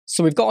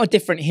So we've got a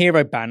different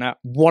hero banner.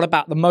 What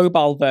about the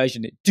mobile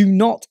version? Do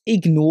not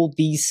ignore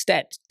these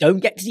steps. Don't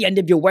get to the end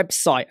of your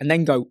website and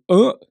then go,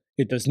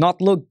 it does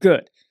not look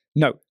good.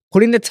 No,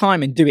 put in the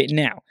time and do it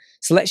now.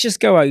 So let's just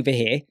go over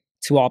here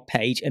to our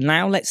page and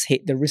now let's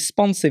hit the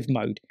responsive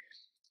mode.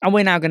 And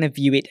we're now going to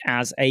view it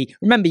as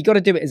remember, you got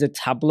to do it as a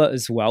tablet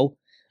as well.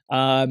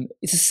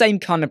 It's the same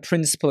kind of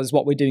principle as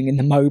what we're doing in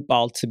the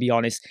mobile, to be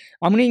honest.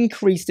 I'm going to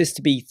increase this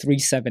to be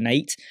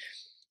 378.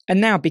 And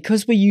now,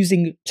 because we're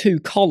using two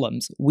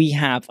columns, we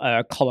have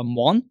column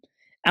 1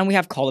 and we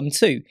have column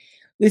 2.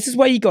 This is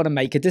where you got to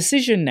make a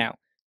decision now.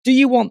 Do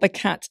you want the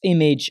cat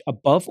image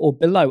above or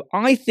below?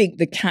 I think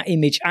the cat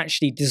image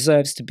actually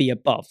deserves to be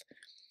above.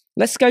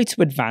 Let's go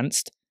to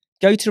advanced,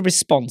 go to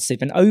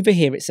responsive, and over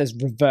here it says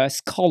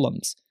reverse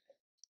columns.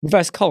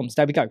 Reverse columns,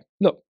 there we go.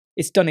 Look,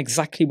 it's done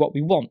exactly what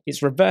we want.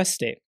 It's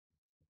reversed it.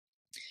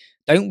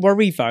 Don't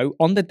worry though,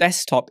 on the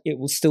desktop, it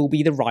will still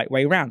be the right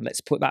way around. Let's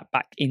put that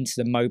back into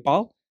the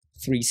mobile,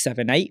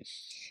 378.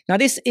 Now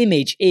this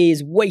image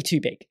is way too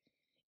big.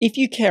 If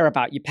you care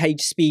about your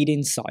page speed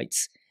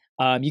insights,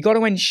 you got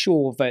to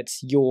ensure that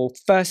your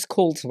first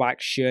call to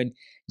action,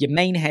 your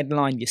main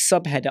headline, your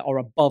subheader are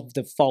above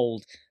the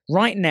fold.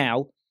 Right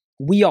now,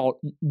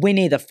 we're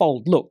near the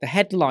fold. Look, the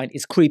headline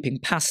is creeping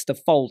past the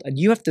fold and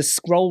you have to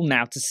scroll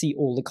now to see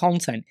all the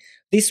content.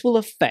 This will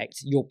affect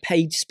your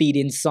page speed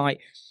insight,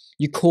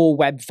 your core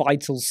web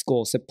vital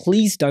score. So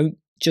please don't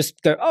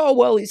just go, oh,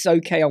 well, it's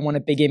okay, I want a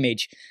big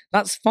image.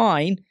 That's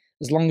fine,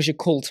 as long as your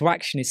call to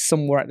action is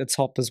somewhere at the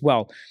top as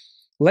well.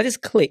 Let us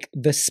click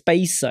the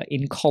spacer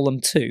in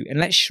column 2 and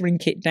let's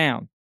shrink it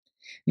down.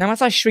 Now,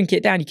 as I shrink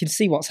it down, you can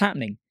see what's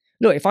happening.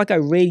 Look, if I go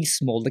really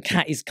small, the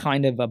cat is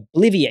kind of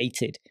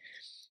obliviated.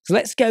 So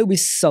let's go with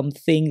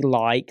something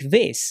like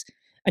this.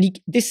 And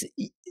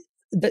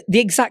the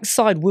exact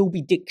side will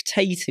be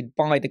dictated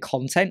by the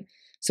content.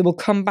 So we'll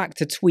come back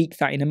to tweak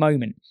that in a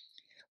moment.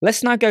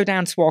 Let's now go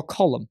down to our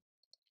column.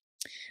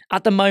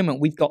 At the moment,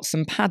 we've got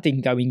some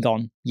padding going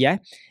on, yeah?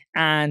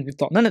 And we've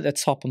got none at the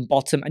top and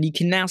bottom. And you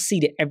can now see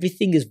that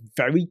everything is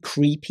very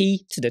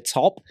creepy to the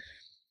top.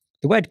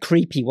 The word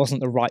creepy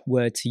wasn't the right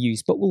word to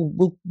use, but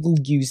we'll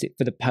use it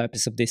for the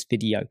purpose of this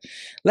video.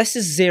 Let's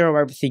just zero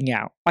everything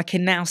out. I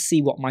can now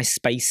see what my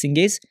spacing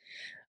is.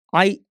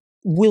 I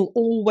will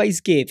always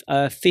give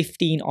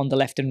 15 on the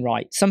left and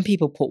right. Some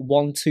people put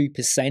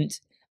 1-2%.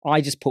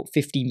 I just put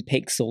 15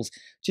 pixels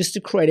just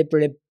to create a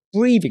bit of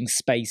breathing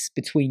space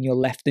between your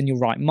left and your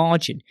right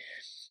margin.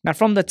 Now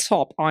from the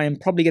top, I am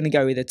probably going to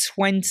go with a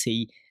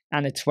 20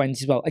 and a 20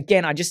 as well.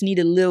 Again, I just need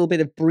a little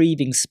bit of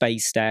breathing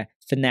space there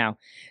for now.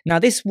 Now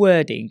this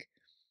wording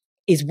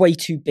is way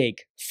too big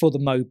for the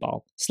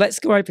mobile. So let's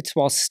go over to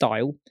our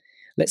style.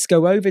 Let's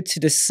go over to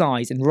the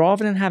size, and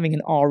rather than having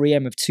an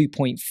REM of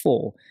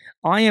 2.4,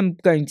 I am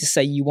going to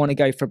say you want to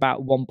go for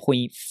about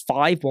 1.5,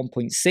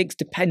 1.6,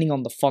 depending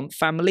on the font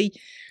family.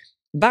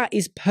 That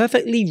is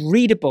perfectly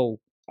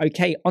readable,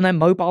 okay, on a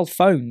mobile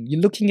phone.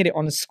 You're looking at it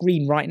on a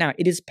screen right now.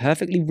 It is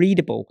perfectly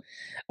readable.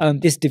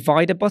 This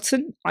divider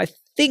button, I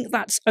think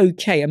that's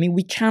okay. I mean,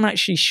 we can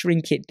actually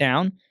shrink it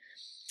down.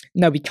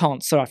 No, we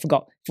can't. Sorry, I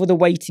forgot. For the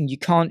weighting, you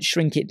can't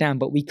shrink it down,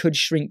 but we could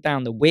shrink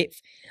down the width.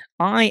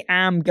 I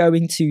am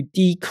going to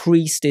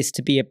decrease this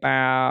to be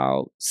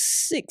about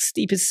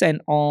 60%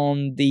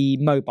 on the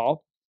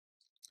mobile.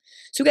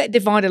 So we get a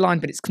divider line,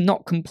 but it's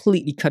not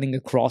completely cutting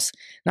across.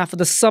 Now for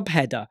the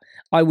subheader,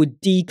 I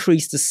would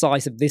decrease the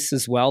size of this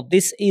as well.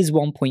 This is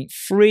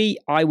 1.3.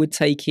 I would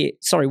take it,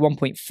 sorry,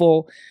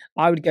 1.4.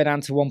 I would go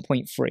down to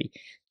 1.3.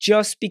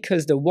 Just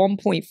because the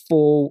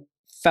 1.4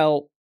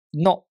 felt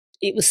not,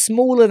 it was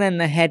smaller than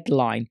the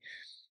headline,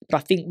 but I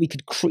think we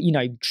could,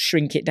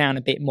 shrink it down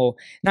a bit more.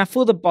 Now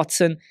for the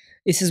button,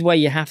 this is where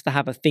you have to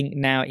have a think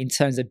now in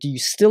terms of, do you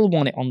still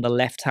want it on the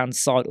left-hand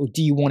side, or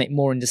do you want it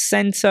more in the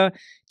center?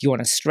 Do you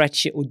want to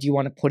stretch it, or do you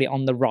want to put it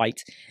on the right?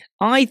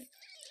 I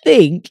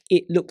think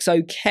it looks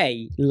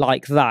okay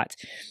like that.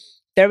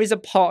 There is a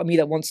part of me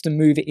that wants to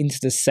move it into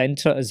the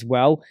center as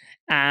well.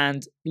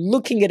 And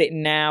looking at it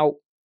now,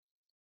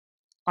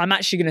 I'm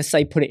actually going to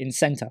say put it in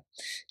center,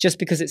 just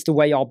because it's the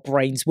way our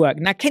brains work.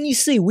 Now, can you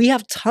see we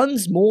have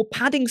tons more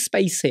padding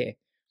space here?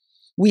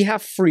 We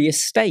have free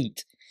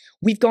estate.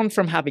 We've gone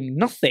from having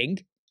nothing,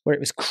 where it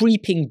was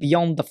creeping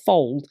beyond the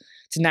fold,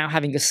 to now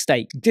having a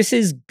stake. This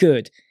is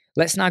good.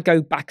 Let's now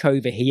go back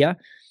over here.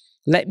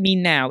 Let me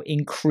now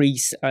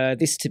increase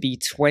this to be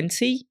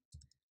 20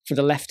 for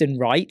the left and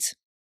right.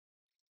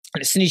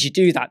 And as soon as you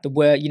do that,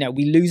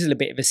 we lose a little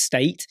bit of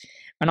estate.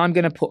 And I'm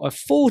going to put a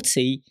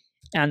 40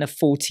 and a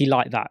 40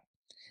 like that.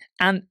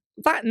 And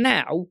that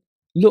now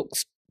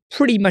looks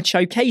pretty much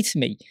okay to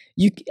me.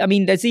 I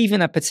mean, there's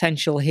even a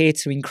potential here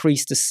to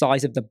increase the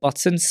size of the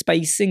button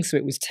spacing. So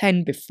it was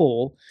 10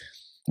 before.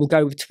 We'll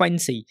go with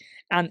 20.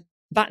 And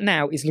that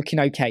now is looking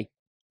okay,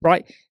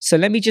 right? So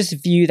let me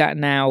just view that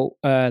now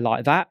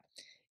like that.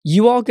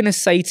 You are going to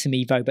say to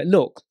me, though, but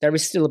look, there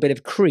is still a bit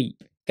of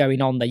creep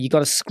going on there. You've got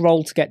to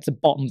scroll to get to the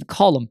bottom of the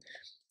column.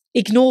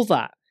 Ignore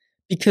that,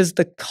 because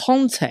the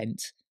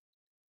content,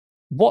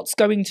 what's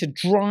going to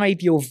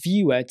drive your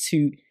viewer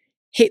to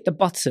hit the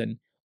button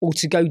or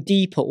to go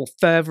deeper or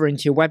further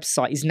into your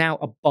website is now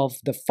above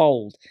the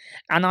fold.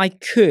 And I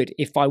could,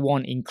 if I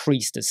want,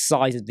 increase the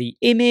size of the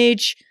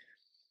image.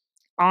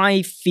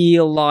 I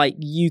feel like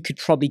you could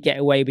probably get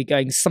away with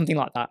going something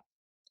like that.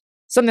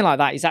 Something like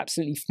that is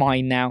absolutely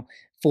fine now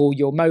for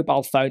your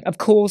mobile phone. Of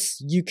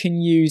course, you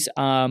can use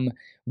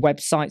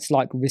websites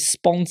like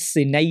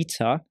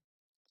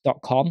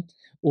responsinator.com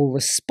or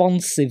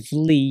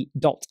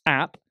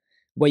responsively.app,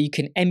 where you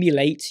can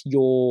emulate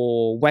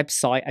your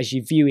website as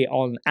you view it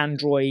on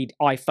Android,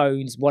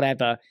 iPhones,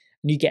 whatever,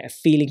 and you get a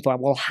feeling for,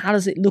 well, how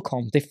does it look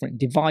on different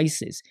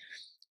devices?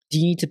 Do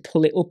you need to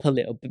pull it up a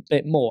little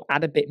bit more,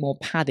 add a bit more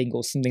padding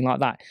or something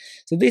like that?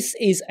 So this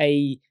is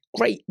a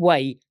great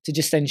way to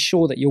just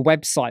ensure that your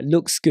website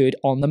looks good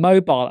on the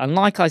mobile. And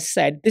like I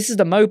said, this is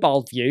the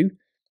mobile view.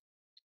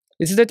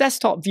 This is the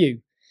desktop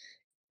view.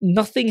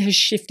 Nothing has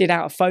shifted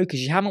out of focus.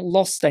 You haven't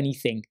lost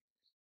anything.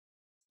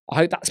 I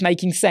hope that's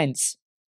making sense.